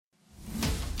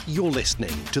You're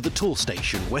listening to the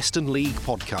Toolstation Western League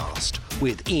podcast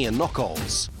with Ian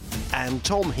Knockolds and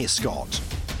Tom Hiscott.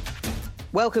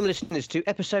 Welcome, listeners, to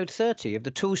episode 30 of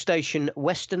the Toolstation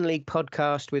Western League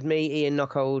podcast with me, Ian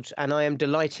Knockolds, and I am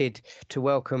delighted to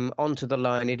welcome onto the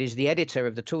line. It is the editor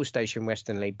of the Toolstation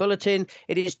Western League Bulletin.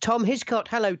 It is Tom Hiscott.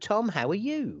 Hello, Tom. How are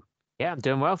you? Yeah, I'm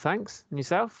doing well, thanks. And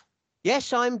yourself?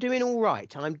 Yes, I'm doing all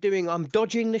right. I'm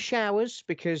dodging the showers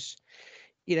because,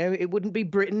 you know, it wouldn't be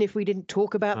Britain if we didn't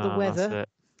talk about the weather.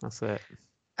 That's it.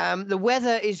 The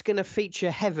weather is going to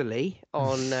feature heavily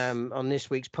on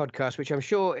this week's podcast, which I'm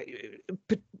sure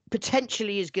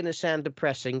potentially is going to sound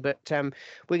depressing, but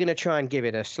we're going to try and give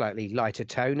it a slightly lighter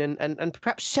tone and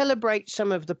perhaps celebrate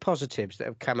some of the positives that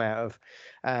have come out of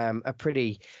a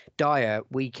pretty dire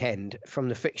weekend from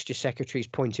the fixture secretary's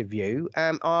point of view.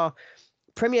 Our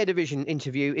Premier Division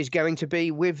interview is going to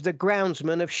be with the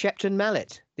groundsman of Shepton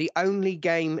Mallet, the only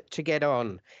game to get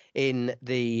on in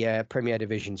the Premier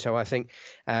Division. So I think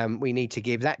we need to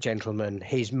give that gentleman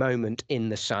his moment in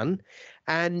the sun.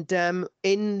 And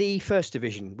in the First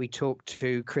Division, we talked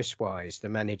to Chris Wise, the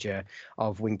manager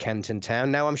of Wincanton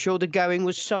Town. Now, I'm sure the going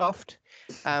was soft,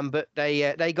 but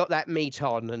they got that meat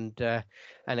on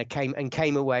and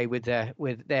came away with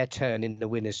their turn in the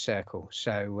winner's circle.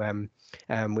 So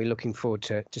we're looking forward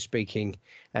to speaking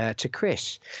to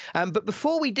Chris. But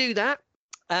before we do that,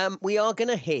 we are going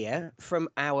to hear from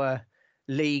our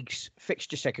league's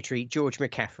fixture secretary, George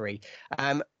McCaffery.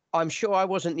 I'm sure I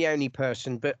wasn't the only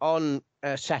person, but on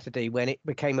Saturday, when it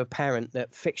became apparent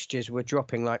that fixtures were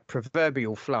dropping like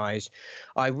proverbial flies,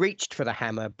 I reached for the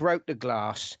hammer, broke the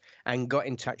glass, and got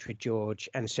in touch with George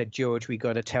and said, George, we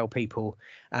got to tell people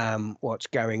what's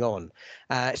going on.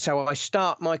 So I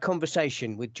start my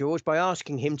conversation with George by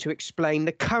asking him to explain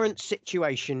the current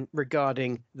situation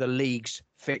regarding the league's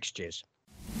fixtures.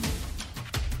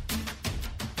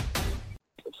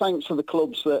 Thanks to the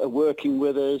clubs that are working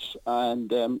with us,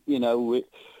 and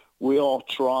we are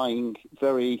trying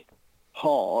very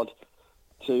hard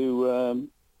to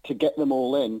get them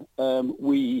all in.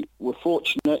 We were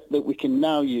fortunate that we can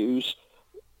now use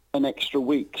an extra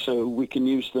week, so we can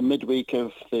use the midweek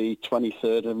of the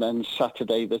 23rd and then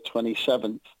Saturday the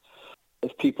 27th.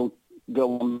 If people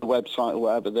go on the website or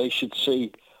wherever, they should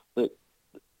see that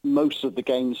most of the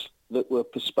games that were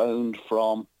postponed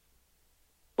from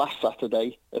last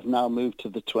Saturday have now moved to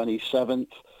the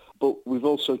 27th, but we've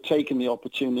also taken the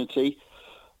opportunity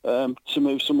to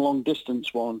move some long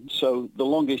distance ones. So the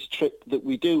longest trip that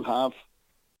we do have,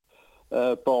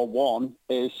 bar one,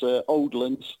 is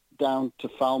Oldlands down to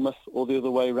Falmouth or the other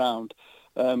way round.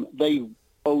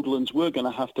 Oldlands were going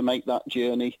to have to make that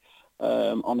journey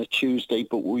on a Tuesday,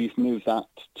 but we've moved that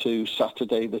to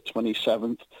Saturday the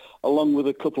 27th, along with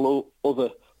a couple of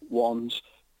other ones,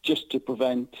 just to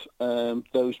prevent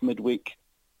those midweek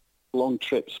long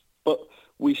trips. But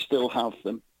we still have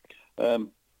them.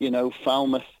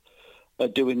 Falmouth are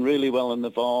doing really well in the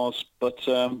Vars, but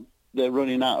they're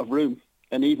running out of room.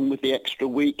 And even with the extra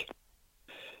week,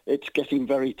 it's getting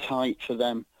very tight for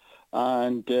them.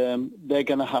 And they're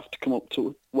going to have to come up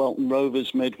to Welton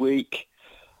Rovers midweek,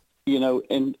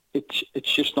 and it's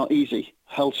just not easy.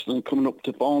 Helston are coming up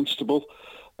to Barnstaple,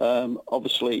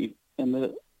 obviously in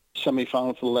the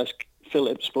semi-final for Les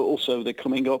Phillips, but also they're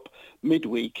coming up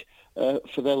midweek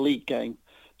for their league game.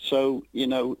 So,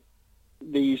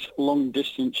 these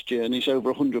long-distance journeys over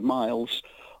 100 miles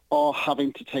are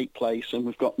having to take place, and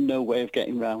we've got no way of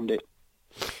getting around it.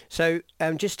 So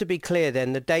just to be clear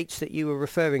then, the dates that you were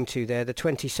referring to there, the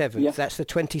 27th, yes. That's the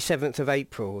 27th of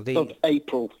April. Of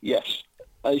April, yes.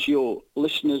 As your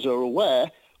listeners are aware,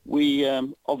 we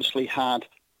obviously had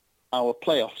our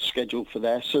playoffs scheduled for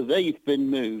there, so they've been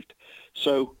moved.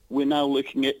 So we're now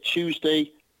looking at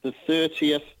Tuesday, the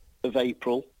 30th of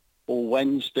April, or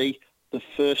Wednesday, the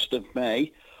 1st of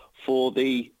May, for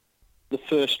the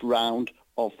first round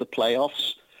of the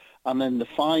playoffs. And then the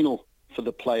final for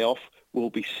the playoff will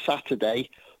be Saturday,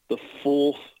 the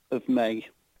 4th of May.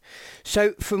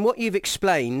 So from what you've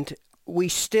explained, we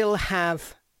still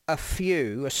have a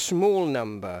small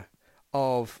number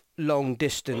of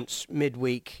long-distance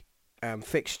midweek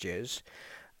fixtures.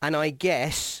 And I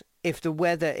guess if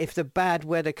the bad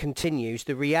weather continues,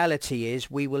 the reality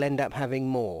is we will end up having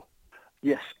more.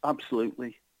 Yes,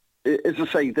 absolutely. As I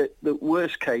say, the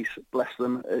worst case, bless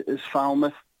them, is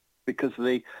Falmouth because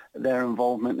of their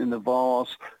involvement in the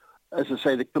Vars. As I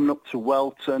say, they're coming up to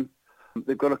Welton.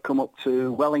 They've got to come up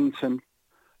to Wellington.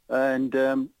 And,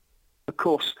 of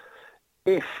course,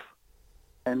 if,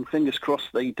 and fingers crossed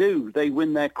they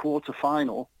win their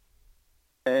quarter-final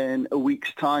in a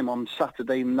week's time on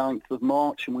Saturday, 9th of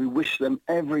March, and we wish them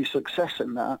every success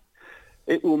in that,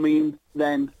 it will mean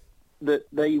then that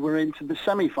they were into the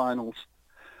semi-finals,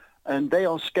 and they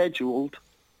are scheduled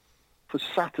for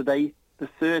Saturday the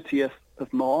 30th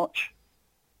of March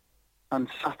and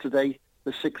Saturday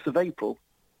the 6th of April.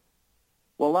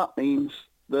 Well, that means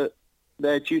that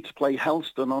they're due to play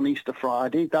Helston on Easter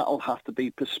Friday. That'll have to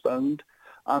be postponed.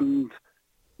 And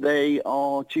they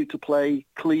are due to play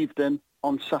Clevedon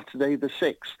on Saturday the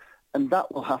 6th, and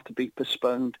that will have to be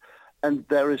postponed. And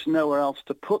there is nowhere else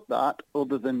to put that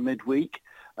other than midweek.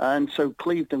 And so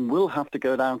Clevedon will have to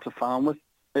go down to Falmouth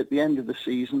at the end of the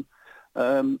season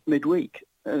midweek.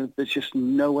 There's just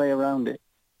no way around it.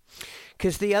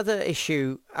 Because the other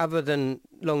issue, other than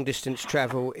long-distance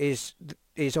travel, is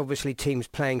obviously teams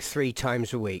playing 3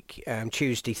 times a week,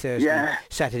 Tuesday, Thursday,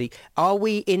 Saturday. Are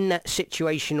we in that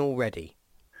situation already?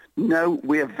 No,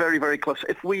 we are very, very close.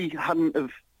 If we hadn't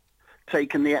have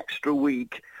taken the extra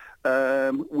week,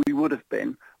 we would have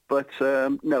been. But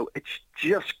no, it's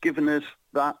just given us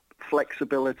that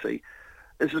flexibility.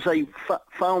 As I say,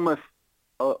 Falmouth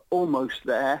are almost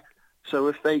there. So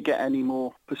if they get any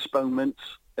more postponements,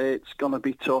 it's going to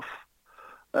be tough.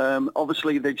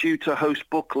 Obviously, they're due to host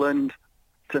Buckland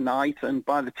tonight, and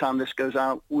by the time this goes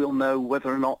out, we'll know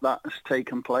whether or not that has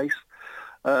taken place.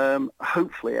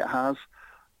 Hopefully it has,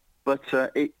 but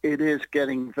it is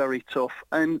getting very tough.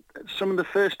 And some of the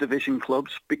first division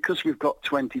clubs, because we've got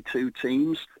 22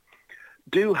 teams,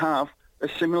 do have a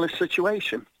similar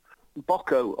situation.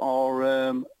 Bocco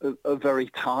are very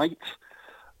tight,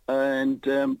 and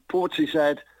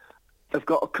Portishead have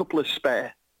got a couple of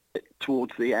spare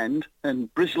towards the end,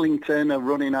 and Brislington are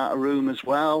running out of room as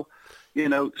well. You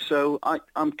know, so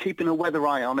I'm keeping a weather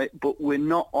eye on it, but we're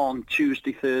not on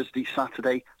Tuesday, Thursday,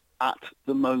 Saturday at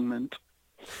the moment.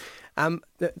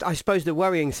 I suppose the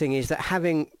worrying thing is that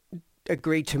having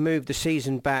agreed to move the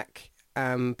season back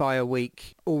by a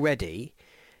week already,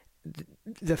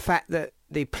 the fact that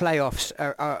the playoffs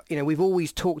are, you know, we've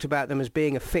always talked about them as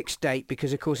being a fixed date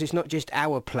because, of course, it's not just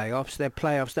our playoffs. They're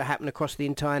playoffs that happen across the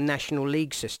entire National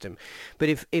League system.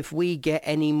 But if we get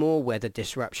any more weather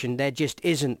disruption, there just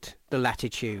isn't the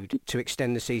latitude to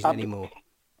extend the season anymore.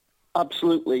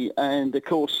 Absolutely. And, of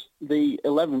course, the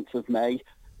 11th of May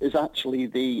is actually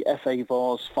the FA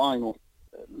Vars final.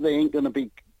 They ain't going to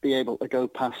be able to go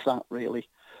past that, really.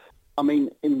 I mean,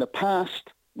 in the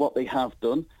past, what they have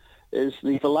done is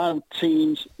they've allowed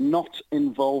teams not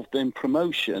involved in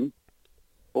promotion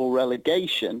or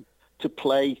relegation to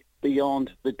play beyond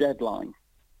the deadline.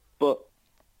 But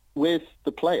with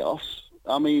the playoffs,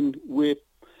 I mean, we're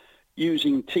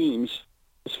using teams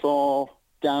as far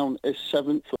down as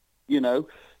 7th, you know,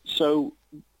 so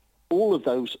all of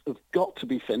those have got to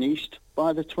be finished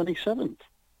by the 27th.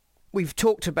 We've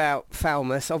talked about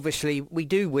Falmouth. Obviously, we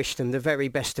do wish them the very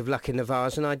best of luck in the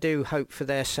Vars, and I do hope for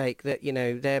their sake that, you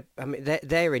know, they're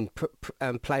in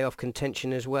playoff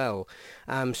contention as well.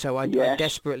 So I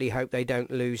desperately hope they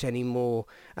don't lose any more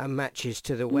matches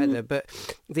to the weather. But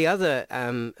the other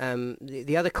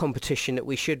competition that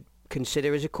we should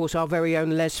consider is, of course, our very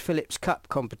own Les Phillips Cup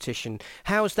competition.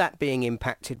 How's that being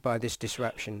impacted by this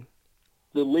disruption?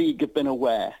 The league have been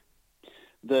aware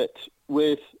that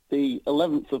with the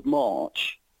 11th of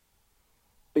March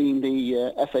being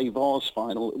the FA Vars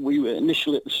final, we were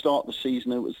initially at the start of the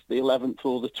season, it was the 11th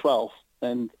or the 12th,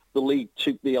 and the league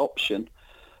took the option,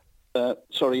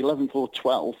 11th or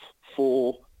 12th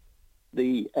for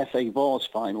the FA Vars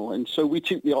final. And so we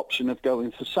took the option of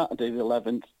going for Saturday the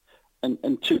 11th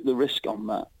and took the risk on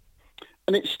that.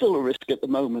 And it's still a risk at the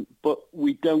moment, but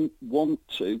we don't want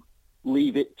to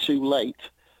leave it too late.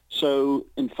 So,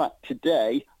 in fact,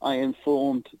 today I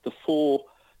informed the 4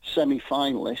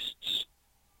 semi-finalists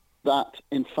that,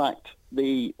 in fact,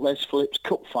 the Les Phillips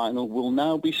Cup final will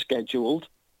now be scheduled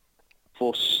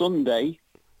for Sunday,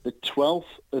 the 12th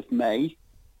of May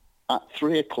at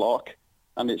 3 o'clock,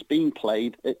 and it's being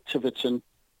played at Tiverton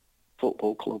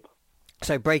Football Club.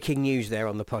 So breaking news there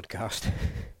on the podcast.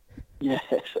 Yes,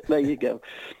 there you go.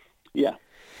 Yeah.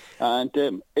 And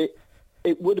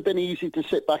it would have been easy to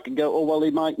sit back and go, oh, well, they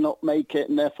might not make it,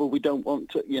 and therefore we don't want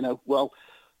to, you know, well,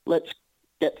 let's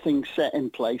get things set in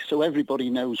place so everybody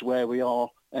knows where we are.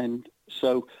 And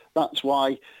so that's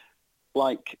why,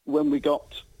 like, when we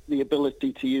got the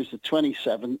ability to use the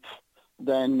 27th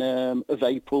then of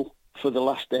April for the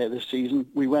last day of the season,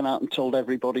 we went out and told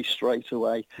everybody straight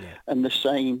away. Yeah. And the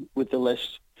same with the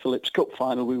Les Phillips Cup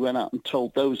final, we went out and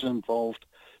told those involved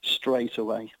straight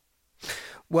away.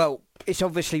 Well, it's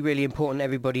obviously really important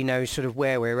everybody knows sort of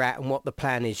where we're at and what the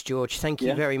plan is, George. Thank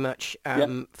you very much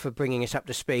for bringing us up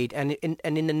to speed. And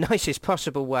in the nicest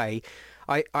possible way,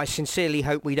 I sincerely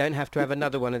hope we don't have to have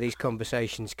another one of these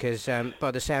conversations because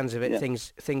by the sounds of it,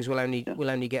 things will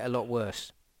only get a lot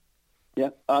worse. Yeah,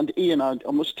 and Ian, I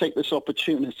must take this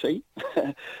opportunity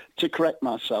to correct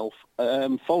myself.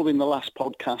 Following the last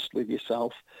podcast with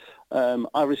yourself,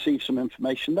 I received some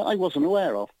information that I wasn't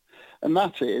aware of, and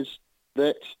that is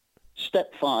that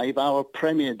Step 5, our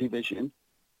Premier Division,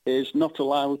 is not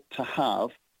allowed to have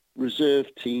reserve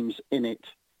teams in it.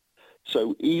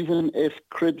 So even if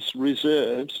Cribbs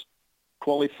reserves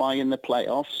qualify in the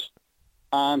playoffs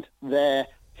and their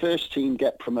first team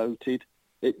get promoted,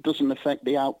 it doesn't affect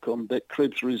the outcome that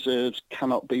Cribbs reserves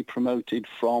cannot be promoted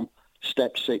from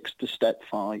Step 6 to Step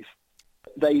 5.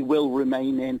 They will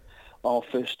remain in our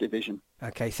First Division.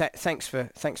 Okay, thanks for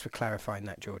clarifying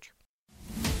that, George.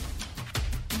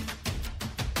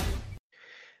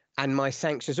 And my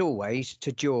thanks, as always,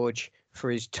 to George for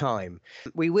his time.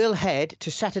 We will head to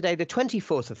Saturday the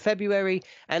 24th of February,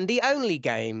 and the only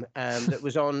game that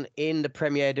was on in the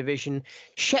Premier Division,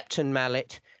 Shepton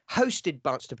Mallet hosted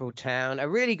Barnstaple Town. A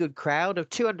really good crowd of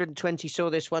 220 saw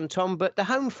this one, Tom, but the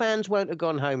home fans won't have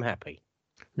gone home happy.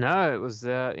 No, it was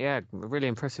a really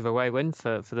impressive away win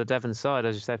for the Devon side.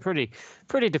 As you say, pretty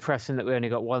depressing that we only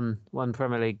got one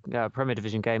Premier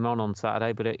Division game on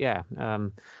Saturday. But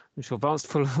I'm sure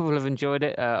Barnstaple will have enjoyed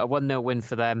it. A 1-0 win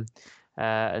for them,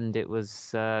 and it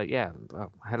was a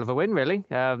hell of a win really.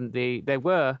 They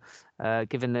were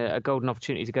given a golden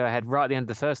opportunity to go ahead right at the end of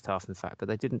the first half, in fact, but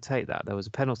they didn't take that. There was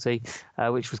a penalty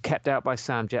which was kept out by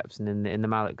Sam Jepson in the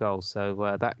Mallet goal,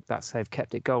 so that save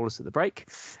kept it goalless at the break.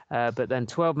 But then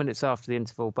 12 minutes after the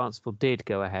interval, Barnstaple did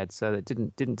go ahead, so it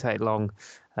didn't take long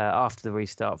after the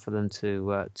restart for them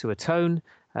to atone.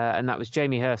 And that was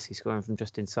Jamie Hersey scoring from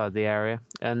just inside the area,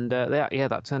 and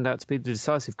that turned out to be the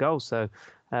decisive goal. So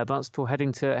Barnstaple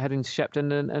heading to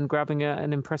Shepton and grabbing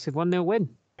an impressive 1-0 win.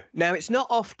 Now, it's not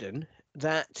often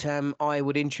that I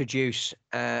would introduce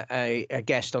a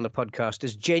guest on the podcast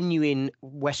as genuine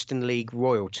Western League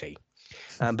royalty.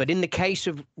 But in the case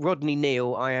of Rodney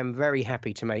Neale, I am very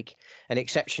happy to make an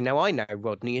exception. Now, I know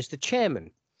Rodney is the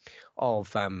chairman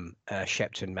of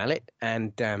Shepton Mallet,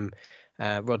 and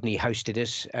Rodney hosted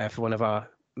us for one of our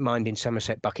Mind in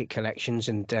Somerset bucket collections,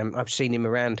 and I've seen him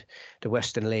around the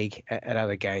Western League at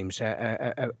other games.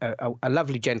 A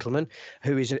lovely gentleman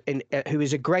who is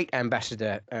a great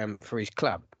ambassador for his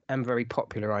club, and very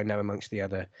popular, I know, amongst the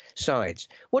other sides.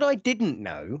 What I didn't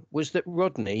know was that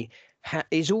Rodney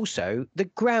is also the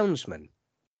groundsman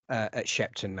at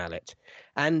Shepton Mallet,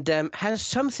 and has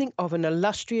something of an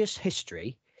illustrious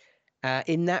history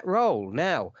in that role.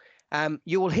 Now,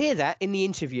 you will hear that in the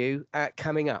interview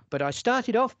coming up. But I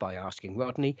started off by asking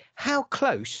Rodney how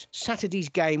close Saturday's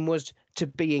game was to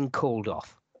being called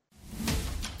off.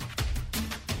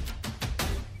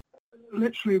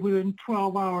 Literally within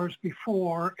 12 hours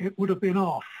before, it would have been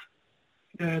off.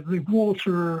 The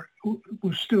water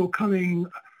was still coming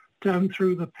down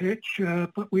through the pitch,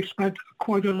 but we spent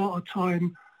quite a lot of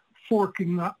time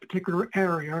forking that particular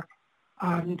area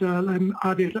and then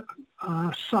added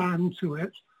sand to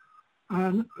it.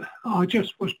 And I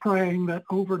just was praying that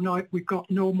overnight we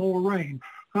got no more rain.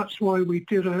 That's why we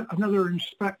did another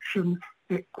inspection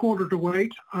at 8:45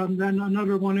 and then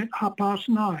another one at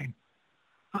 9:30.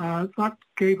 That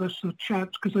gave us a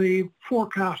chance because the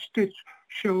forecast did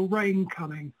show rain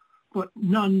coming, but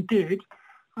none did,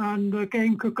 and the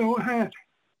game could go ahead.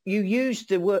 You used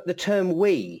the term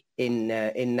 "we" in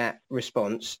that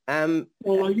response.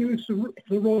 Well, I used the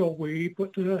royal "we,"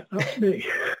 but that's me.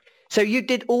 So you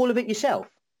did all of it yourself?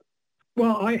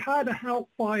 Well, I had help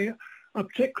by a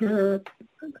particular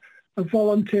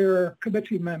volunteer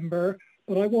committee member,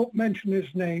 but I won't mention his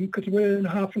name because within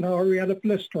half an hour he had a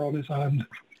blister on his hand.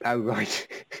 Oh,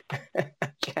 right.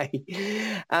 Okay.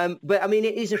 But, I mean,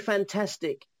 it is a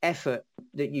fantastic effort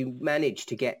that you managed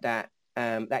to get that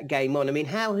game on. I mean,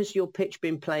 how has your pitch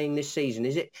been playing this season?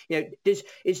 Is it,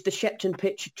 is the Shepton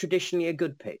pitch traditionally a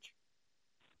good pitch?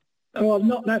 Well,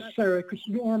 not necessarily, because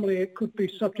normally it could be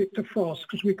subject to frost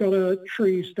because we've got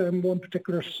trees down one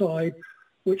particular side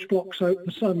which blocks out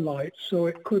the sunlight, so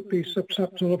it could be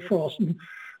susceptible to frost. And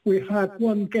we've had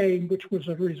one game which was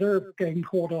a reserve game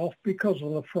called off because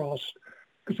of the frost,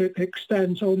 because it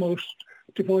extends almost,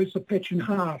 divides the pitch in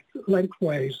half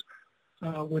lengthways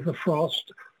with the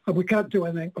frost. And we can't do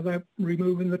anything without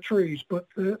removing the trees, but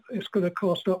it's going to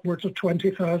cost upwards of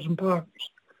 £20,000,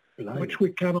 which we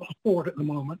cannot afford at the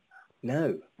moment.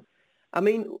 No. I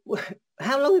mean,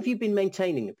 how long have you been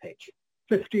maintaining the pitch?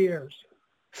 50 years.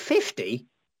 50?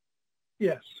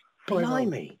 Yes.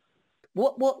 Blimey.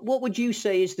 What would you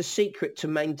say is the secret to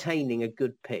maintaining a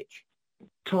good pitch?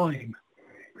 Time.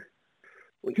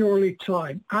 Purely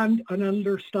time. And an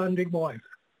understanding wife.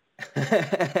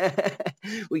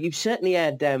 Well, you've certainly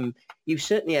had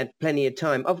plenty of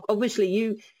time.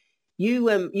 Obviously,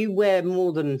 You wear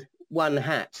more than one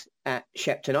hat at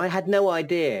Shepton. I had no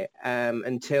idea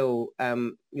until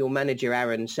your manager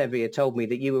Aaron Sevier told me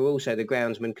that you were also the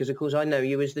groundsman, because of course I know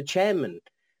you as the chairman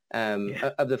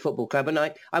of the football club, and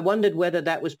I wondered whether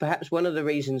that was perhaps one of the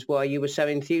reasons why you were so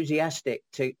enthusiastic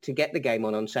to get the game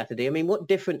on Saturday. I mean, what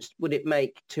difference would it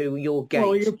make to your game?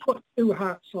 Well, you put two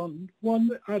hats on.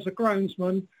 One, as a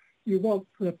groundsman, you want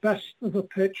the best of the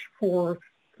pitch for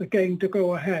the game to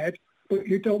go ahead, but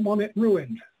you don't want it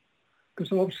ruined,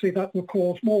 because obviously that will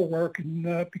cause more work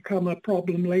and become a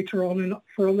problem later on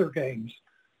for other games.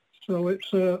 So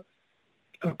it's a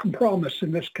compromise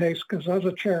in this case, because as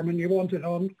a chairman you want it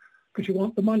on because you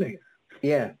want the money.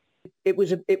 Yeah, it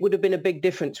would have been a big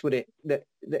difference, would it, that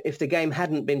if the game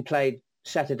hadn't been played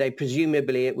Saturday,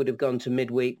 presumably it would have gone to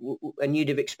midweek, and you'd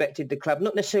have expected the club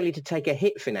not necessarily to take a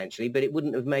hit financially, but it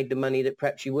wouldn't have made the money that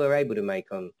perhaps you were able to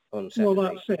make on Saturday. Well,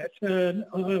 that's it.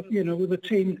 With a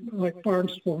team like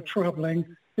Barnstaple travelling,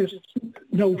 there's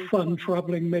no fun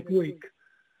travelling midweek.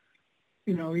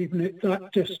 Even at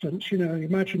that distance,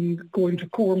 imagine going to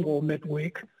Cornwall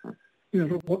midweek,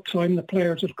 what time the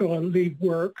players have got to leave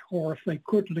work, or if they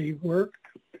could leave work,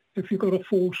 if you've got a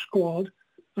full squad,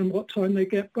 and what time they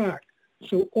get back.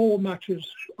 So all matches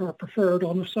are preferred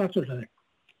on a Saturday.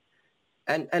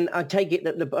 And I take it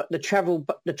that the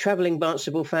travelling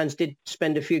Barnstaple fans did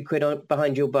spend a few quid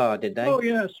behind your bar, did they? Oh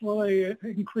yes, well they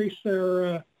increased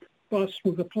their bus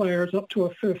with the players up to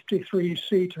a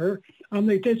 53-seater, and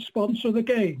they did sponsor the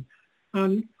game.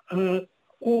 And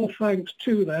all thanks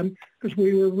to them, because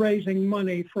we were raising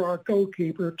money for our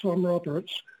goalkeeper, Tom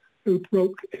Roberts, who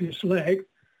broke his leg,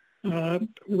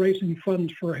 raising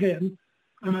funds for him,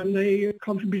 and they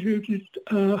contributed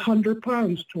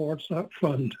 £100 towards that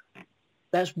fund.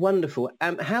 That's wonderful.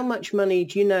 How much money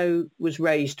do you know was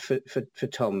raised for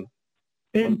Tom?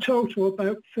 In total,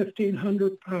 about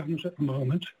 £1,500 at the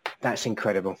moment. That's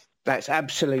incredible. That's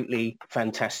absolutely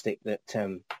fantastic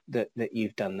that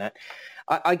you've done that.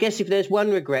 I guess if there's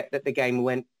one regret that the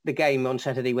game on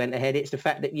Saturday went ahead, it's the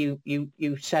fact that you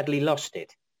sadly lost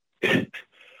it.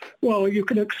 Well, you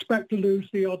can expect to lose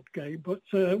the odd game, but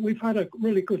we've had a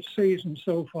really good season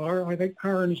so far. I think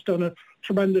Aaron's done a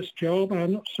tremendous job,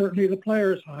 and certainly the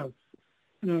players have.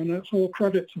 And that's all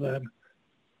credit to them.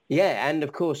 Yeah, and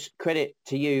of course, credit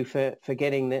to you for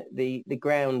getting the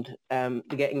ground,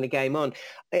 getting the game on.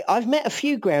 I've met a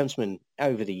few groundsmen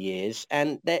over the years,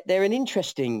 and they're an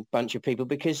interesting bunch of people,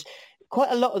 because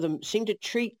quite a lot of them seem to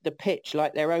treat the pitch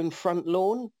like their own front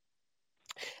lawn.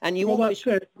 And that's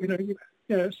it.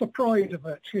 Yeah, it's the pride of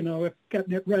it, of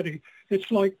getting it ready.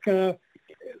 It's like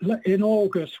in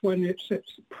August, when it's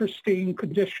pristine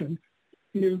condition,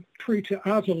 you treat it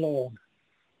as a lawn.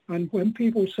 And when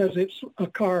people says it's a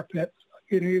carpet,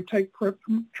 you take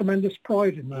tremendous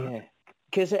pride in that. Yeah,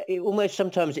 because almost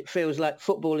sometimes it feels like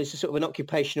football is a sort of an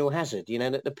occupational hazard,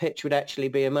 that the pitch would actually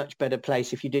be a much better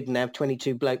place if you didn't have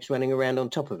 22 blokes running around on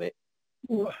top of it.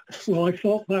 Well, I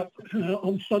thought that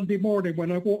on Sunday morning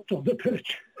when I walked on the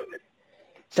pitch.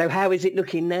 So how is it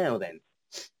looking now then?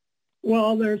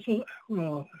 Well, I'm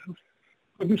going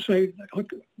to say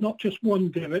not just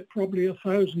one divot, probably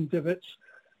 1,000 divots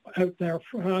out there,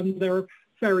 and they're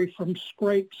vary from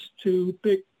scrapes to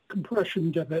big compression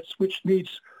divots, which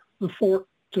needs the fork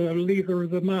to lever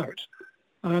them out.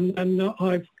 And then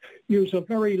I've used a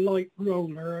very light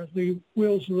roller. The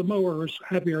wheels of the mower is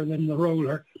heavier than the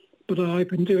roller, but I've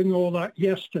been doing all that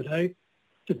yesterday.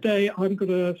 Today I'm going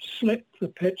to slit the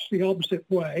pitch the opposite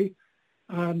way,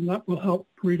 and that will help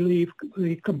relieve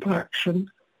the compaction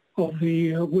of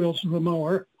the wheels of the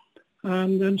mower,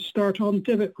 and then start on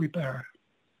divot repair.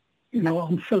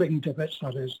 On filling divots,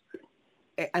 that is.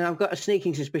 And I've got a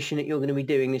sneaking suspicion that you're going to be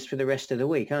doing this for the rest of the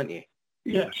week, aren't you?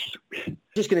 Yes.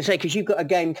 Just going to say, because you've got a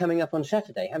game coming up on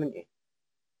Saturday, haven't you?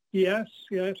 Yes.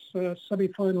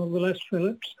 Semi-final of the Les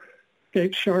Phillips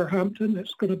against Sharhampton.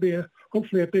 It's going to be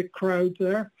hopefully a big crowd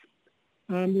there.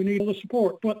 And we need all the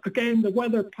support. But again, the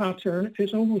weather pattern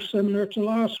is almost similar to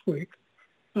last week.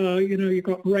 You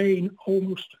got rain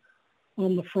almost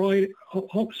on the Friday,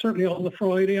 certainly on the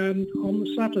Friday and on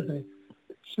the Saturday.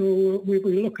 So we'll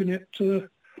be looking at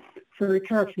very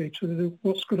carefully to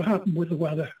what's going to happen with the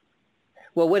weather.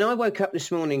 Well, when I woke up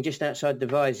this morning just outside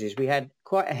Devizes, we had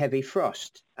quite a heavy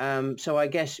frost. So I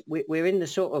guess we're in the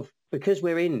sort of, because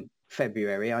we're in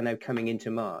February, I know coming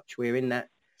into March, we're in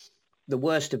the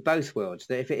worst of both worlds,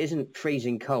 that if it isn't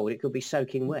freezing cold, it could be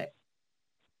soaking wet.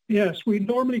 Yes, we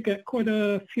normally get quite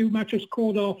a few matches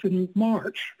called off in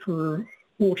March for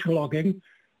waterlogging.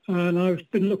 And I've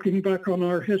been looking back on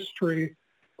our history,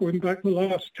 going back the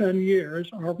last 10 years.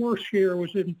 Our worst year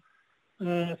was in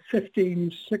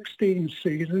 15-16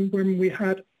 season when we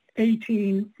had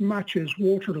 18 matches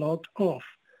waterlogged off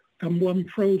and one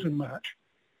frozen match.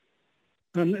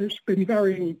 And it's been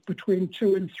varying between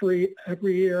 2 and 3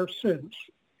 every year since.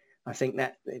 I think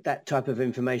that type of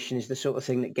information is the sort of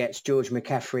thing that gets George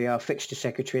McCaffery, our fixture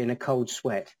secretary, in a cold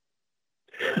sweat.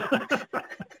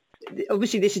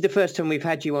 Obviously, this is the first time we've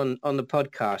had you on the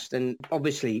podcast, and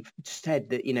obviously said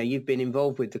that you've been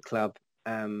involved with the club.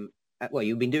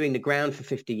 You've been doing the ground for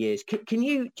 50 years. Can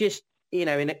you just in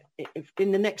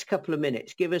the next couple of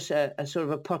minutes give us a sort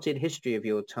of a potted history of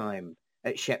your time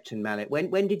at Shepton Mallet?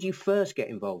 When did you first get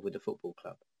involved with the football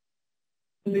club?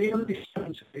 In the early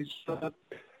 70s,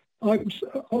 I was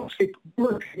obviously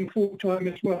working full time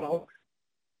as well.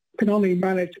 Can only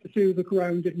manage to do the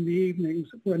ground in the evenings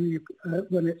when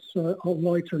it's on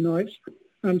lighter nights,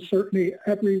 and certainly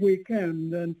every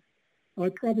weekend. And I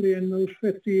probably in those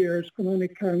 50 years can only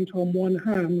count on one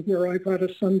hand where I've had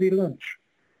a Sunday lunch,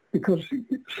 because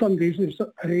Sundays is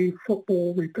a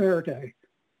football repair day.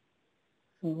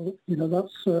 So,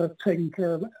 that's taking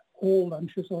care of all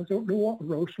lunches. I don't know what a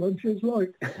roast lunch is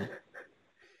like.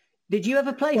 Did you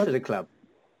ever play for the club?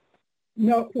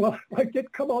 No, well, I did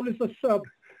come on as a sub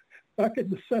back in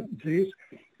the 70s.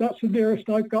 That's the nearest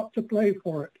I've got to play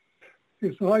for it.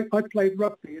 Because I played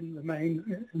rugby in the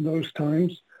main in those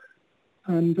times.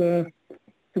 And there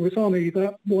was only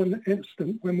that one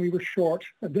instant when we were short.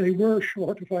 And they were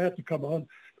short if I had to come on.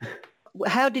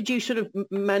 How did you sort of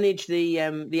manage the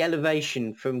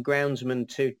elevation from groundsman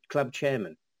to club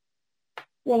chairman?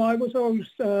 Well, I was always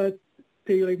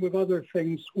dealing with other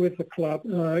things with the club.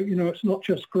 It's not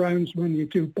just groundsman. You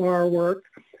do bar work,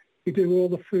 you do all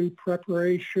the food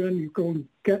preparation, you go and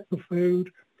get the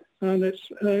food, and it's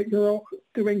you're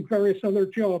doing various other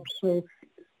jobs. So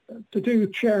to do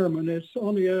chairman is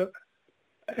only a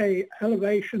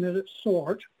elevation in its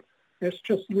sort. It's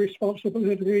just the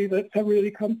responsibility that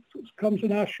everybody comes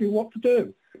and asks you what to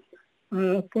do.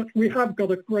 But we have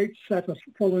got a great set of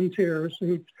volunteers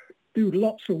who do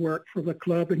lots of work for the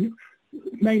club, and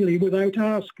mainly without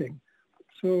asking.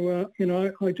 So,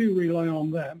 I do rely on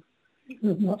them.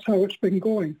 And that's how it's been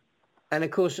going. And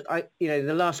of course,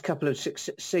 the last couple of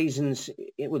seasons,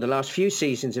 the last few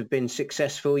seasons have been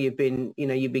successful. You've been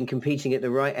competing at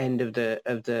the right end of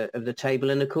the table.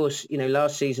 And of course,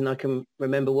 last season I can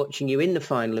remember watching you in the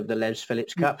final of the Les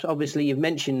Phillips Cup. Obviously, you've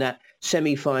mentioned that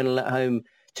semi-final at home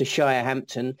to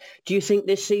Shirehampton. Do you think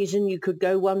this season you could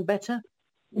go one better?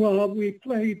 Well, we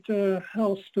played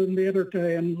Helston the other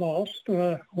day and lost,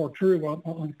 or drew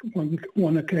on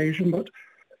one occasion, but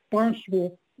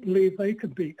Barnstaple believe they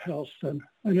could beat Helston,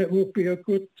 and it will be a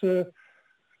good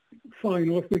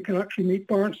final if we can actually meet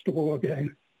Barnstaple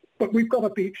again. But we've got to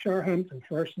beat Shirehampton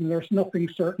first, and there's nothing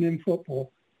certain in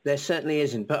football. There certainly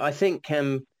isn't, but I think,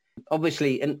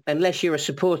 obviously, unless you're a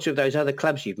supporter of those other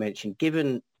clubs you've mentioned,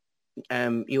 given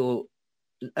a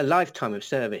lifetime of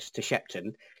service to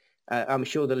Shepton, I'm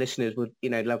sure the listeners would,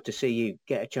 love to see you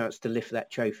get a chance to lift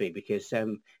that trophy, because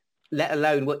let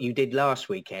alone what you did last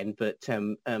weekend, but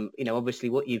obviously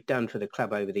what you've done for the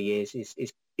club over the years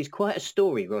is quite a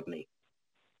story, Rodney.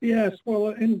 Yes,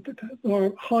 well,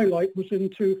 our highlight was in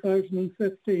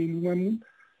 2015 when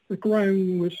the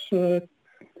ground was the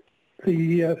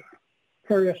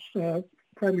various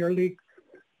Premier League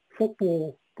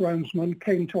football groundsmen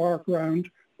came to our ground,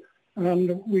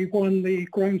 and we won the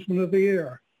Groundsman of the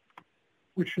Year,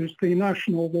 which is the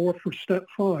national award for Step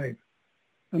 5.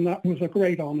 And that was a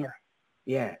great honour.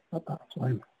 Yeah. At that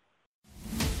time.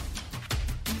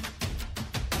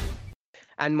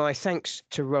 And my thanks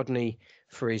to Rodney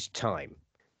for his time.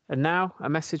 And now, a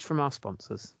message from our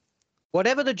sponsors.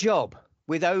 Whatever the job,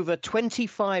 with over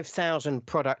 25,000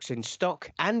 products in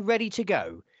stock and ready to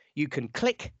go, you can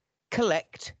click,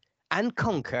 collect and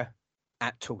conquer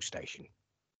at Toolstation.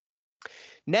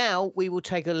 Now we will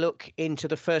take a look into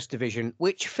the First Division,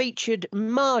 which featured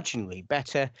marginally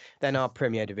better than our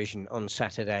Premier Division on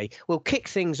Saturday. We'll kick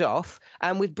things off,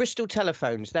 and with Bristol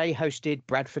Telephones, they hosted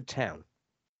Bradford Town.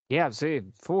 Yeah, absolutely.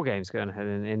 4 games going ahead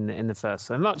in the first,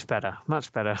 so much better.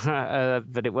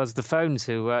 But it was the Phones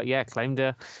who, claimed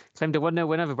a 1-0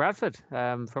 win over Bradford.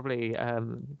 Probably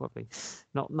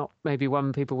not maybe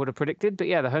one people would have predicted, but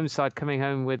yeah, the home side coming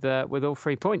home with all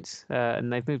 3 points,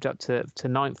 and they've moved up to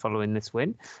 9th following this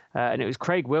win. And it was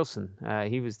Craig Wilson.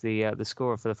 He was the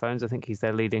scorer for the Phones. I think he's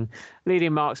their leading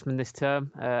marksman this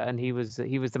term, and he was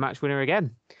the match winner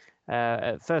again.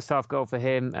 First half goal for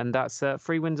him, and that's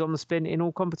 3 wins on the spin in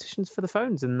all competitions for the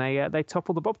Phones, and they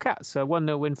topple the Bobcats. So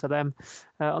 1-0 win for them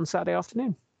on Saturday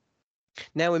afternoon.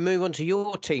 Now we move on to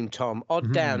your team, Tom.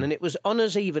 Odd down, and it was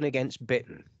honours even against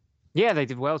Bitton. Yeah, they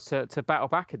did well to battle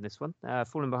back in this one,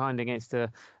 falling behind against the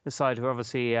side who are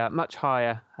obviously much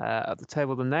higher up the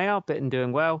table than they are, Bitton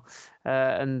doing well.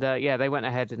 They went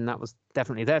ahead, and that was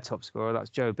definitely their top scorer. That's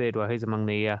Joe Beardwell. He's among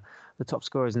the top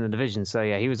scorers in the division. So,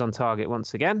 yeah, he was on target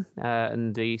once again,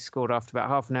 and he scored after about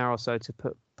half an hour or so to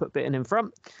put Bitton in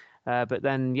front. But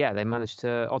then, they managed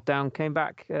to odd down, came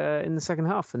back in the second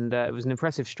half, and it was an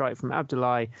impressive strike from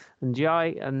Abdullahi and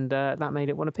Jai, and that made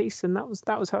it one apiece, and that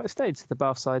was how it stayed. So the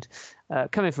Bath side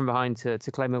coming from behind to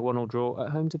claim a 1-1 draw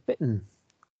at home to Bitton.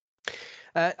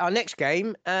 Our next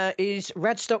game is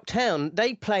Radstock Town.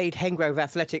 They played Hengrove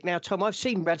Athletic. Now, Tom, I've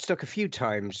seen Radstock a few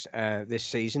times this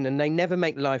season, and they never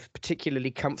make life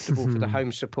particularly comfortable for the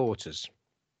home supporters.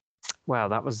 Well,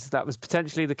 that was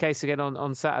potentially the case again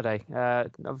on Saturday.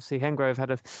 Obviously, Hengrove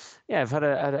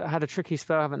had a tricky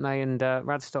spell, haven't they? And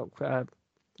Radstock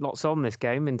lots on this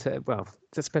game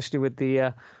especially with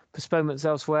the postponements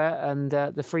elsewhere and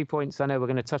the 3 points. I know we're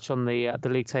going to touch on the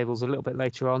league tables a little bit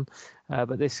later on,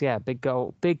 but this big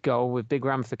goal with big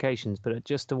ramifications. But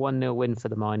just a 1-0 win for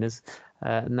the Miners,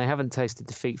 and they haven't tasted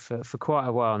defeat for quite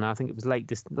a while now. I think it was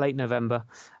late November,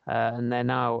 and they're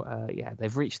now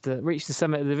they've reached the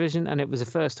summit of the division, and it was a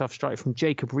first half strike from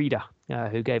Jacob Reeder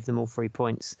who gave them all 3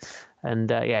 points.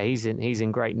 And he's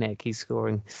in great nick. He's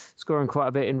scoring quite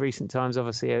a bit in recent times.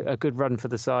 Obviously, a good run for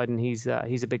the side, and he's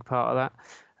a big part of that.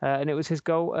 And it was his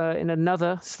goal in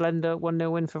another slender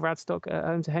 1-0 win for Radstock at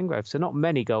home to Hengrove. So not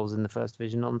many goals in the first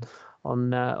division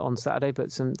on Saturday,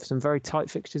 but some very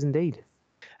tight fixtures indeed.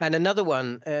 And another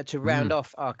one to round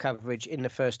off our coverage in the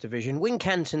first division.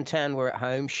 Wincanton Town were at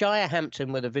home.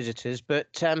 Shirehampton were the visitors,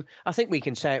 but I think we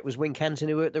can say it was Wincanton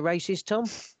who were at the races, Tom.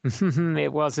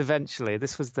 It was eventually.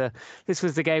 This was the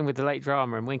game with the late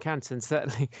drama, and Wincanton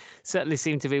certainly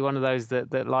seemed to be one of those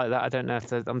that like that. I don't know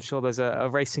if I'm sure there's a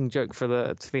racing joke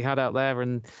to be had out there,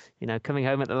 and coming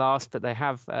home at the last. But they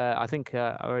have, I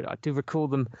do recall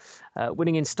them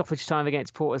winning in stoppage time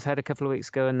against Portishead a couple of weeks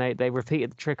ago, and they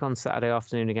repeated the trick on Saturday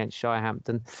afternoon against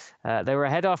Shirehampton. They were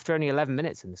ahead after only 11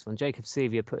 minutes in this one. Jacob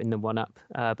Sevier putting them one up,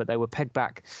 but they were pegged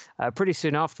back pretty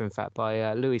soon after, in fact,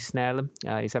 by Louis Snareham.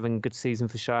 He's having a good season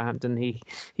for Shirehampton.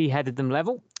 He headed them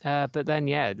level, but then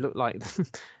it looked like to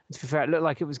be fair, it looked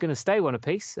like it was going to stay one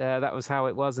apiece. That was how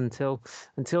it was until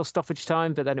stoppage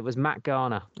time. But then it was Matt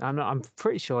Garner. I'm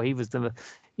pretty sure he was the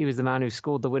man who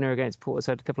scored the winner against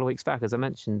Portishead a couple of weeks back, as I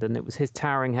mentioned, and it was his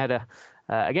towering header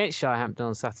against Shirehampton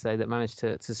on Saturday that managed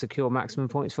to secure maximum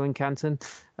points for Wincanton,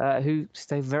 who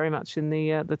stay very much in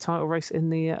the title race in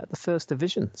the first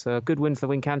division. So a good win for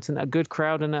Wincanton, a good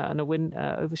crowd, and a win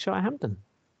over Shirehampton.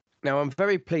 Now, I'm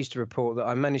very pleased to report that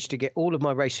I managed to get all of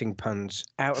my racing puns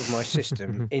out of my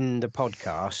system in the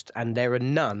podcast, and there are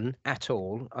none at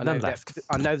all. I know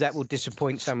that will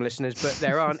disappoint some listeners, but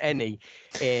there aren't any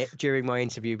during my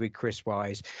interview with Chris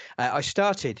Wise. I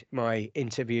started my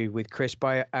interview with Chris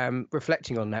by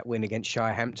reflecting on that win against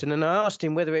Shirehampton, and I asked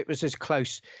him whether it was as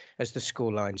close as the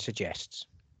scoreline suggests.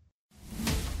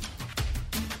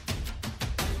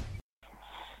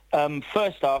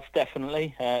 First half,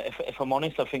 definitely. If I'm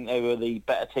honest, I think they were the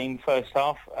better team first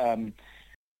half.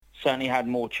 Certainly had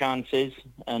more chances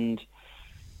and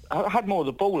had more of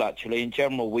the ball, actually. In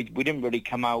general, we didn't really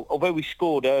come out. Although we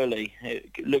scored early, it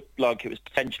looked like it was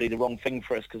potentially the wrong thing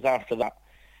for us, because after that,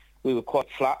 we were quite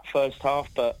flat first half.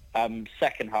 But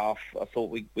second half, I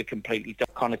thought we completely done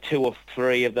kind of 2 or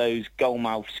 3 of those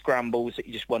goalmouth scrambles that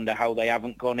you just wonder how they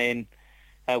haven't gone in.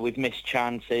 With missed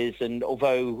chances, and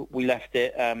although we left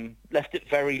it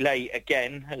very late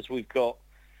again, as we've got,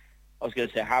 I was going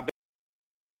to say habit,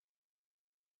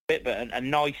 but a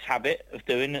nice habit of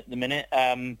doing at the minute.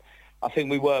 I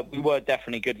think we were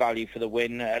definitely good value for the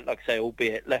win. Like I say,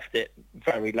 albeit left it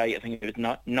very late. I think it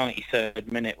was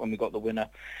 93rd minute when we got the winner.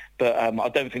 But I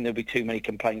don't think there'll be too many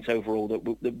complaints overall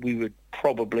that we would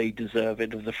probably deserve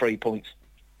it of the 3 points.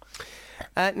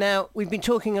 Now, we've been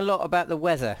talking a lot about the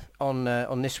weather on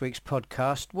this week's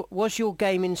podcast. Was your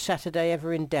game in Saturday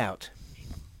ever in doubt?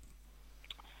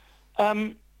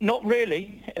 Not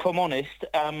really, if I'm honest.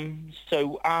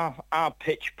 So our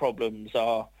pitch problems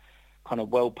are kind of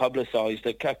well publicised.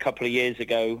 A couple of years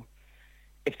ago,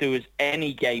 if there was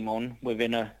any game off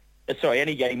within a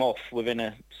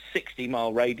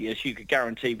 60-mile radius, you could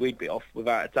guarantee we'd be off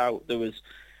without a doubt.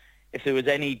 If there was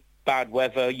any bad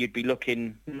weather, you'd be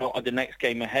looking not at the next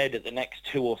game ahead, at the next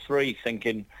 2 or 3,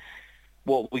 thinking,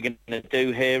 what are we going to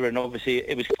do here? And obviously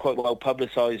it was quite well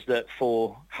publicised that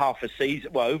for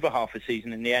over half a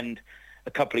season in the end,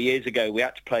 a couple of years ago, we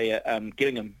had to play at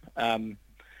Gillingham.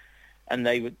 And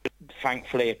they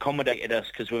thankfully accommodated us,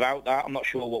 because without that, I'm not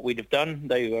sure what we'd have done.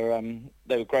 They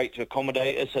were great to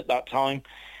accommodate us at that time.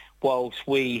 whilst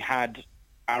we had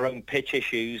our own pitch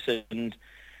issues and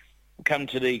come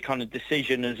to the kind of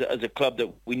decision as a club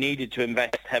that we needed to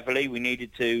invest heavily. We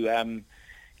needed to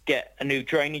get a new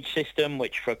drainage system,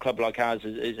 which for a club like ours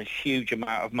is a huge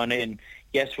amount of money. And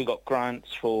yes, we got grants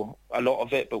for a lot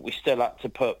of it, but we still had to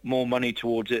put more money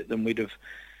towards it than we'd have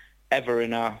ever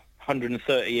in our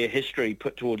 130-year history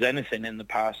put towards anything in the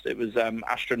past. It was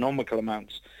astronomical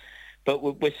amounts. But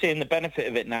we're seeing the benefit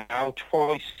of it now.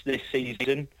 Twice this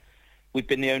season, we've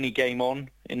been the only game on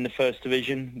in the First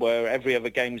Division, where every other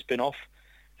game's been off.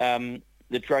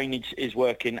 The drainage is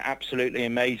working absolutely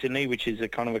amazingly, which is a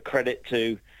kind of a credit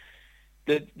to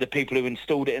the people who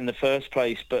installed it in the first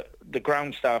place, but the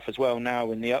ground staff as well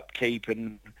now in the upkeep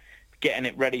and getting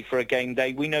it ready for a game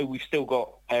day. We know we've still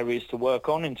got areas to work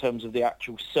on in terms of the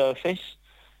actual surface,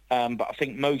 but I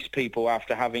think most people,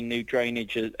 after having new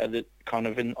drainage, are kind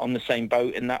of on the same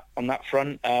boat on that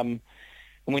front. And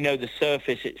we know the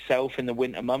surface itself in the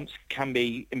winter months can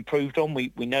be improved on.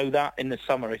 We know that. In the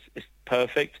summer it's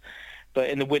perfect, but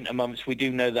in the winter months we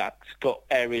do know that's got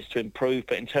areas to improve.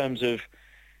 But in terms of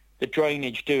the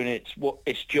drainage doing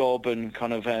its job and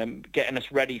kind of getting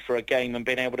us ready for a game and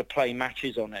being able to play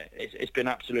matches on it, it's been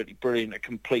absolutely brilliant, a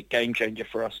complete game changer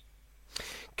for us.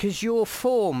 Because your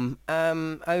form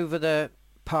over the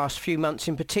past few months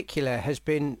in particular has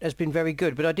been very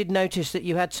good, but I did notice that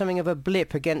you had something of a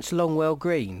blip against Longwell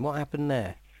Green. What happened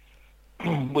there?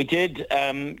 We did.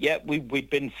 We'd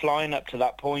been flying up to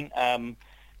that point, and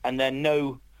then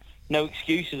no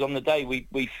excuses on the day.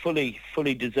 We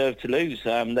fully deserved to lose.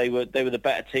 They were the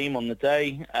better team on the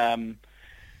day.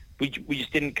 We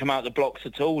just didn't come out the blocks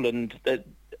at all. And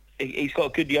he's got a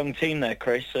good young team there,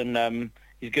 Chris, and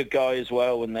he's a good guy as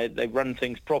well. And they run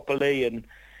things properly. And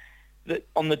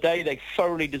on the day, they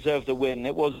thoroughly deserved the win.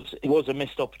 It was a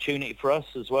missed opportunity for us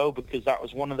as well, because that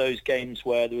was one of those games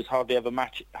where there was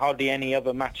hardly any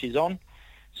other matches on.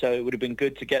 So it would have been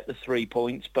good to get the 3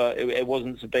 points, but it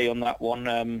wasn't to be on that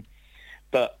one.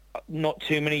 But not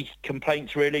too many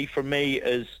complaints really from me,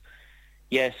 as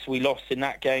yes, we lost in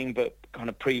that game, but kind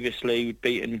of previously we'd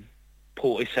beaten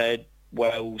Portishead,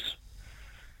 Wells,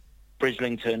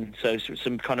 Brislington, so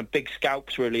some kind of big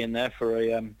scalps really in there for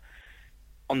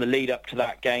on the lead up to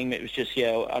that game. It was just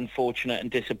unfortunate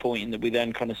and disappointing that we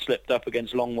then kind of slipped up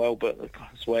against Longwell, but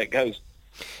that's the way it goes.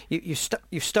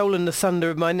 You've stolen the thunder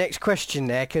of my next question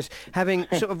there, because having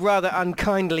sort of rather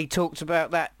unkindly talked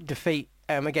about that defeat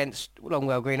against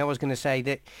Longwell Green, I was going to say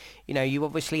that you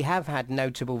obviously have had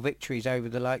notable victories over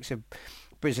the likes of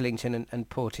Brislington and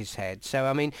Portishead. So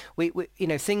I mean, we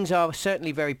things are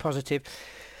certainly very positive.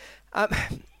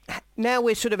 Now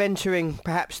we're sort of entering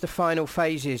perhaps the final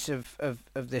phases of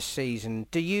this season.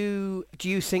 Do you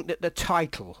think that the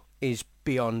title is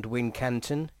beyond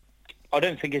Wincanton? I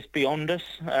don't think it's beyond us.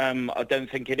 I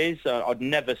don't think it is. I'd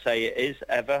never say it is,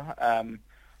 ever.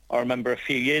 I remember a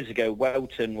few years ago,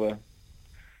 Welton were,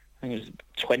 I think it was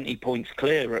 20 points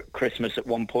clear at Christmas at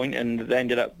one point, and they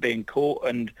ended up being caught.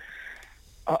 And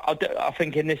I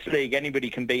think in this league, anybody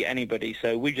can beat anybody.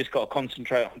 So we've just got to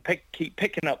concentrate on keep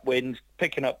picking up wins,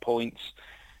 picking up points.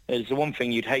 There's the one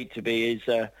thing you'd hate to be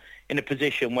is in a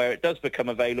position where it does become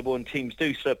available and teams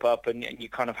do slip up and you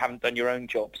kind of haven't done your own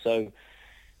job. So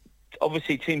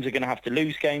obviously teams are going to have to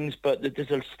lose games, but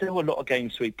there's still a lot of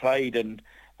games to be played and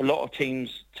a lot of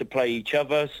teams to play each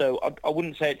other. So I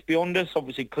wouldn't say it's beyond us.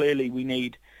 Obviously, clearly we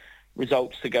need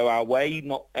results to go our way,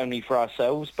 not only for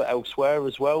ourselves, but elsewhere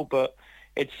as well. But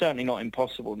it's certainly not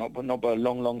impossible, not by a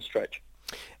long, long stretch.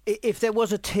 If there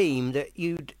was a team that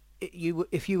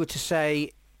if you were to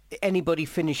say anybody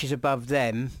finishes above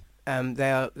them,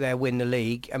 they'll win the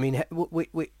league. I mean,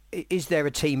 is there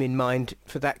a team in mind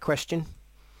for that question?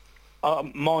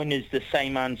 Mine is the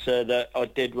same answer that I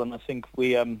did when I think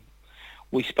we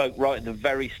spoke right at the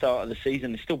very start of the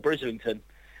season. It's still Brislington.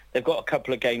 They've got a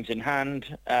couple of games in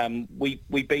hand.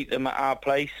 We beat them at our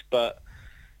place, but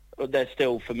they're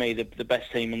still, for me, the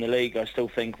best team in the league. I still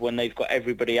think when they've got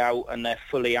everybody out and they're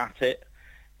fully at it,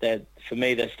 for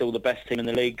me, they're still the best team in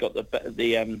the league, got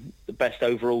the best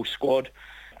overall squad.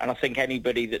 And I think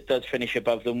anybody that does finish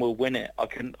above them will win it. I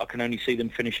can only see them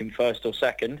finishing first or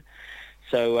second.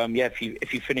 So if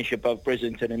you finish above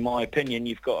Brislington, in my opinion,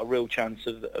 you've got a real chance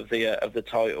of the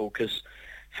title. Because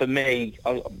for me,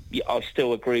 I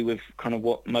still agree with kind of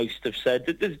what most have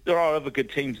said. There are other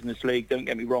good teams in this league, don't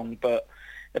get me wrong, but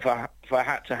if I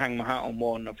had to hang my hat on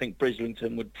one, I think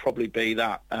Brislington would probably be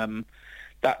that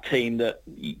team that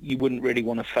you wouldn't really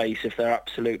want to face if they're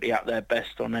absolutely at their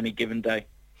best on any given day.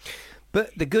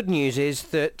 But the good news is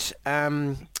that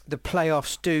the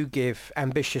playoffs do give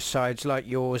ambitious sides like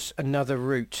yours another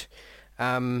route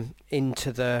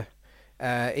into the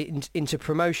into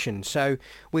promotion. So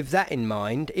with that in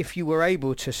mind, if you were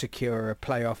able to secure a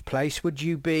playoff place, would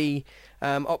you be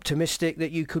optimistic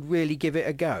that you could really give it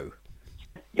a go?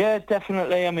 Yeah,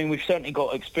 definitely. I mean, we've certainly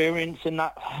got experience in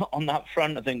that on that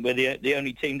front. I think we're the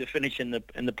only team to finish in the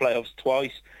playoffs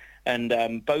twice,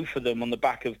 and both of them on the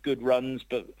back of good runs,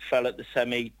 but fell at the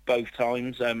semi both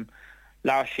times.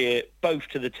 Last year, both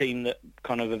to the team that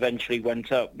kind of eventually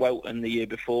went up, Welton the year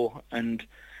before, and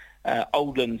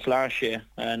Oldlands last year.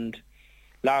 And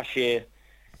last year,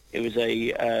 it was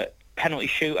a penalty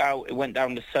shootout. It went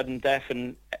down to sudden death,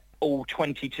 and all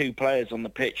 22 players on the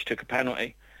pitch took a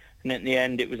penalty. And in the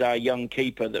end, it was our young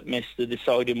keeper that missed the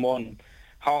deciding one.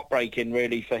 Heartbreaking,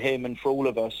 really, for him and for all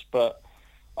of us. But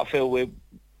I feel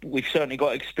we've certainly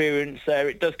got experience there.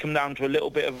 It does come down to a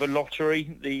little bit of a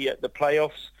lottery, the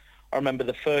playoffs. I remember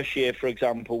the first year, for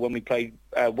example, when we played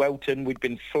Welton, we'd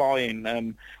been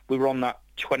flying. We were on that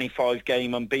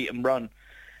 25-game unbeaten run.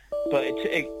 But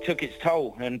it took its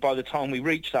toll. And by the time we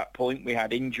reached that point, we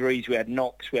had injuries, we had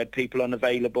knocks, we had people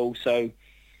unavailable. So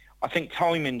I think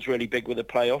timing's really big with the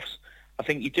playoffs. I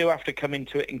think you do have to come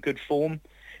into it in good form,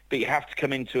 but you have to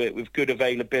come into it with good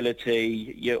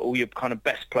availability, all your kind of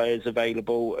best players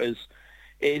available, as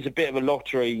it is a bit of a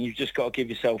lottery, and you've just got to give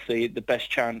yourself the best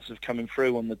chance of coming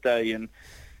through on the day. And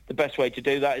the best way to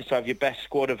do that is to have your best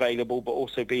squad available, but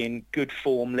also be in good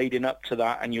form leading up to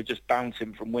that, and you're just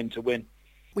bouncing from win to win.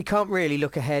 We can't really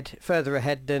look further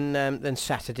ahead than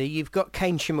Saturday. You've got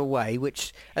Keynsham away,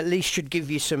 which at least should give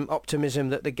you some optimism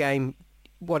that the game,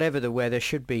 whatever the weather,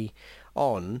 should be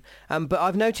on. But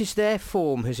I've noticed their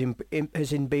form has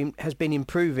been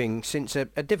improving since a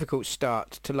difficult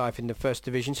start to life in the First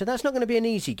Division. So that's not going to be an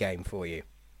easy game for you.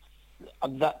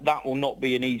 That will not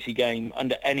be an easy game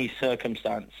under any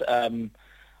circumstance.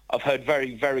 I've heard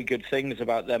very, very good things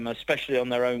about them, especially on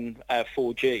their own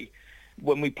 4G.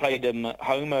 When we played them at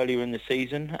home earlier in the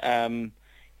season,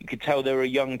 you could tell they were a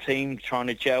young team trying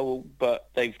to gel, but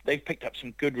they've picked up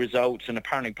some good results and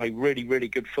apparently play really, really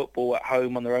good football at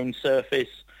home on their own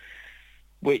surface,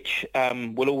 which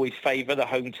will always favour the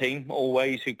home team,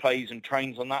 always, who plays and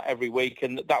trains on that every week.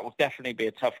 And that will definitely be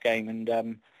a tough game,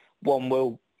 and one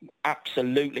will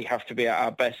absolutely have to be at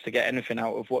our best to get anything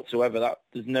out of whatsoever.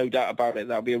 There's no doubt about it.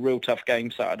 That'll be a real tough game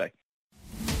Saturday.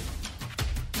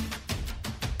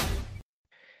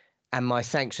 And my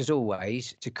thanks, as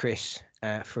always, to Chris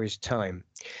for his time.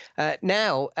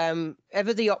 Now,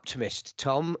 ever the optimist,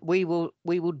 Tom, we will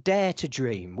dare to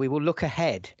dream. We will look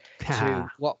ahead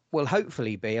to what will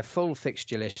hopefully be a full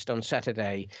fixture list on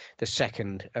Saturday, the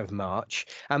 2nd of March.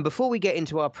 And before we get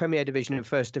into our Premier Division and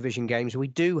First Division games, we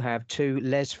do have 2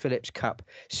 Les Phillips Cup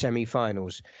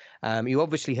semi-finals. You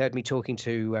obviously heard me talking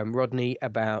to Rodney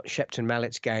about Shepton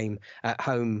Mallet's game at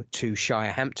home to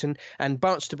Shirehampton, and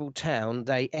Barnstaple Town,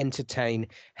 they entertain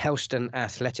Helston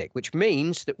Athletic, which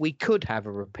means that we could have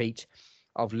a repeat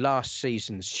of last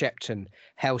season's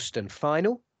Shepton-Helston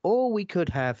final, or we could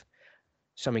have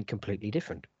something completely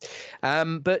different.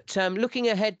 But looking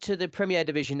ahead to the Premier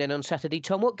Division then on Saturday,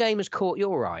 Tom, what game has caught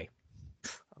your eye?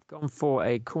 I've gone for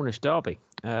a Cornish derby.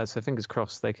 So fingers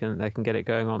crossed they can get it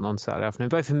going on Saturday afternoon.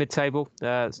 Both in mid-table.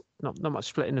 Not much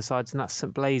split in the sides, and that's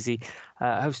St Blaise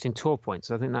hosting Torpoint.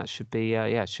 So I think that should be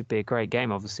a great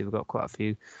game. Obviously we've got quite a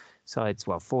few sides,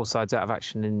 4 sides out of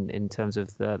action in terms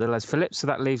of the Les Phillips. So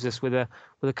that leaves us with a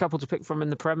couple to pick from in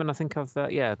the Prem, and I think I've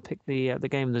picked the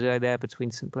game of the day there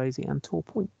between St Blaise and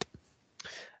Torpoint.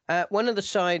 One of the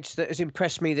sides that has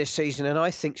impressed me this season, and I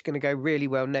think is going to go really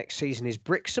well next season, is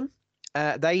Brixham.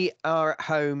 They are at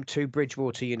home to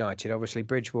Bridgwater United. Obviously,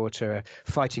 Bridgwater are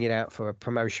fighting it out for a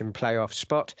promotion playoff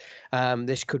spot.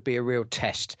 This could be a real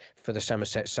test for the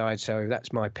Somerset side. So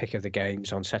that's my pick of the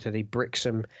games on Saturday.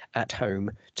 Brixham at home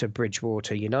to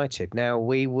Bridgwater United. Now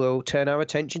we will turn our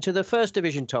attention to the First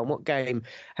Division, Tom. What game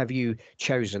have you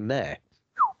chosen there?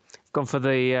 Gone for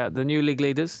the new league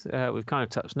leaders. We've kind of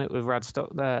touched on it with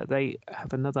Radstock. They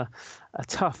have a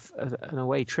tough an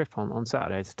away trip on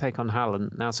Saturday to take on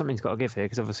Halland. Now something's got to give here,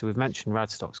 because obviously we've mentioned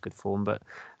Radstock's good form, but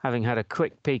having had a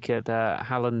quick peek at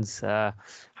Halland's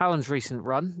recent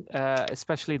run,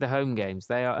 especially the home games,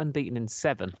 they are unbeaten in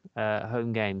 7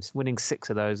 home games, winning 6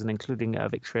 of those, and including a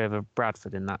victory over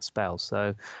Bradford in that spell.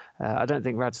 So I don't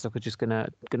think Radstock are just gonna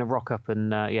rock up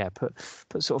and put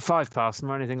sort of 5 past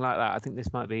them or anything like that. I think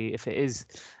this might be, if it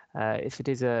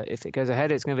goes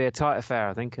ahead, it's going to be a tight affair,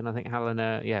 I think. And I think Halland,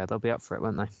 they'll be up for it,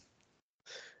 won't they?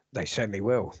 They certainly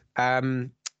will.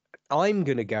 I'm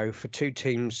going to go for 2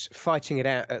 teams fighting it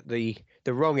out at the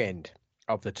wrong end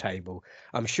of the table.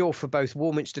 I'm sure for both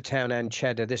Warminster Town and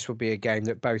Cheddar, this will be a game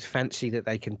that both fancy that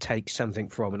they can take something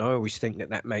from. And I always think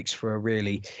that makes for a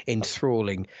really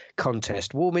enthralling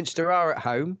contest. Warminster are at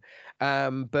home,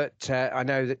 but I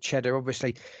know that Cheddar,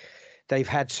 obviously, they've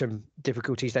had some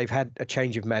difficulties. They've had a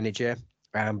change of manager.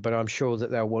 But I'm sure that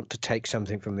they'll want to take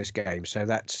something from this game. So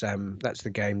that's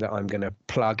the game that I'm going to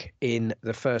plug in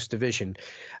the First Division.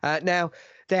 Now,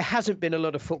 there hasn't been a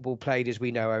lot of football played, as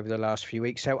we know, over the last few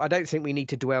weeks. So I don't think we need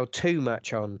to dwell too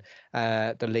much on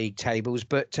the league tables.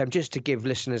 But just to give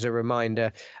listeners a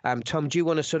reminder, Tom, do you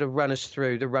want to sort of run us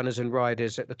through the runners and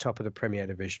riders at the top of the Premier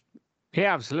Division?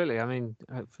 Yeah, absolutely. I mean,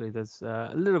 hopefully there's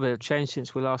a little bit of change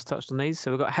since we last touched on these. So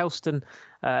we've got Helston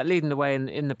leading the way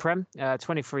in the Prem.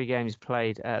 23 games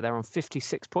played. They're on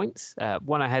 56 points,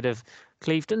 one ahead of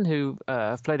Clevedon, who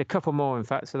have played a couple more, in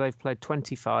fact. So they've played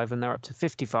 25 and they're up to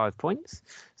 55 points.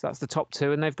 So that's the top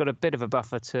two. And they've got a bit of a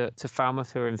buffer to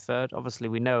Falmouth, who are in third. Obviously,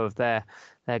 we know of their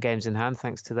games in hand,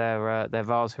 thanks to their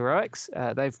Vars heroics.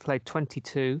 They've played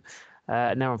 22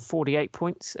 and they're on 48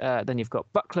 points. Then you've got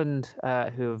Buckland,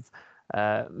 who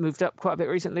have moved up quite a bit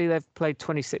recently. They've played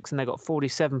 26 and they've got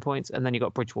 47 points. And then you've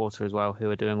got Bridgewater as well, who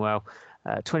are doing well.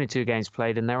 22 games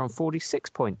played and they're on 46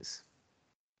 points.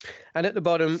 And at the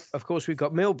bottom, of course, we've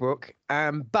got Millbrook.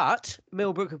 But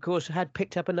Millbrook, of course, had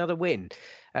picked up another win.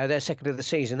 Their second of the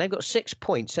season. They've got 6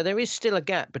 points. So there is still a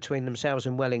gap between themselves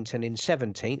and Wellington in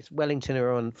 17th. Wellington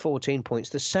are on 14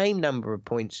 points, the same number of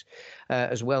points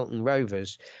as Welton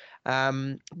Rovers.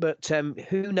 But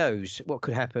who knows what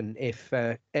could happen if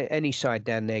any side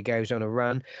down there goes on a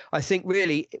run. I think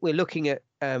really we're looking at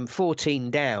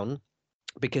 14 down,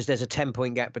 because there's a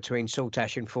 10-point gap between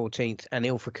Saltash in 14th and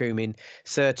Ilfracombe in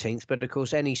 13th. But, of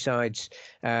course, any sides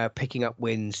picking up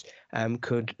wins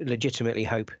could legitimately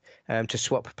hope to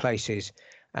swap places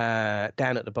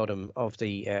down at the bottom of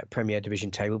the Premier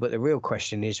Division table. But the real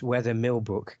question is whether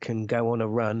Millbrook can go on a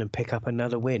run and pick up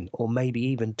another win, or maybe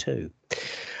even two.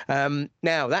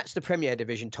 Now, that's the Premier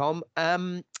Division, Tom.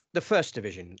 The First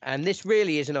Division. And this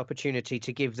really is an opportunity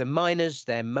to give the Miners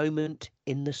their moment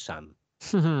in the sun.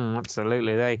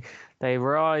 Absolutely. They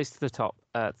rise to the top.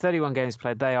 31 games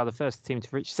played. They are the first team to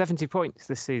reach 70 points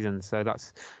this season. So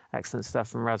that's excellent stuff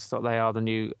from Radstock. They are the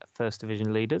new First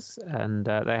Division leaders, and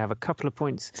they have a couple of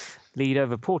points lead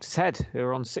over Portishead, who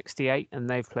are on 68, and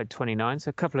they've played 29. So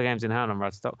a couple of games in hand on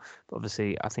Radstock. But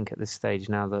obviously, I think at this stage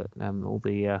now that all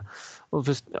the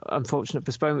unfortunate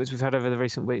postponements we've had over the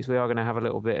recent weeks, we are going to have a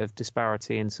little bit of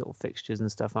disparity in sort of fixtures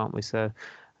and stuff, aren't we? So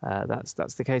that's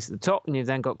the case at the top. And you've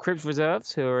then got Cribbs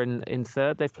Reserves, who are in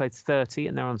third. They've played 30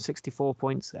 and they're on 64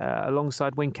 points,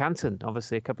 alongside Wincanton.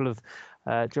 Obviously, a couple of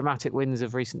dramatic wins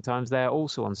of recent times. They're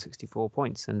also on 64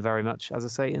 points and very much, as I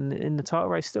say, in the title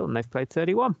race still, and they've played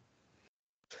 31.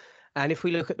 And if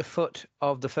we look at the foot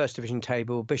of the First Division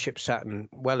table, Bishop Sutton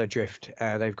well adrift.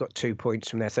 They've got 2 points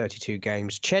from their 32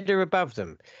 games. Cheddar above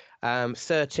them,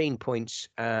 13 points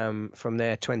from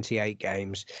their 28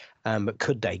 games. But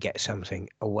could they get something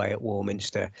away at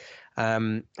Warminster?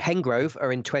 Hengrove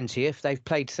are in 20th. They've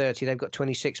played 30. They've got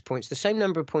 26 points, the same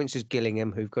number of points as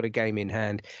Gillingham, who've got a game in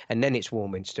hand. And then it's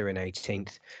Warminster in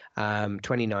 18th.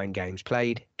 29 games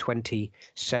played,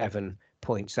 27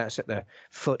 points. That's at the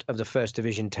foot of the First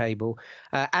Division table.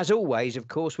 As always, of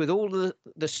course, with all the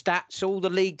stats, all the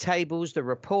league tables, the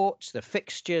reports, the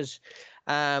fixtures,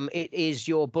 it is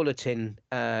your bulletin,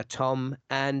 Tom.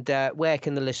 And where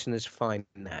can the listeners find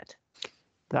that?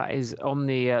 That is on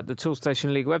the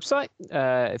Toolstation League website.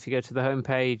 If you go to the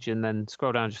homepage and then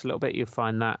scroll down just a little bit, you'll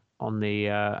find that on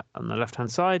the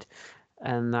left-hand side,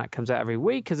 and that comes out every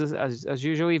week as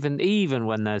usual. Even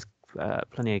when there's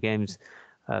plenty of games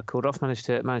called off, managed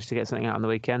to get something out on the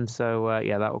weekend. So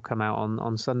that will come out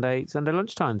on Sunday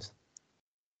lunchtimes.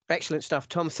 Excellent stuff,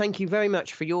 Tom. Thank you very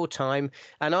much for your time,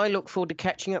 and I look forward to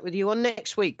catching up with you on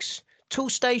next week's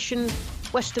Toolstation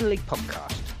Western League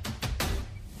podcast.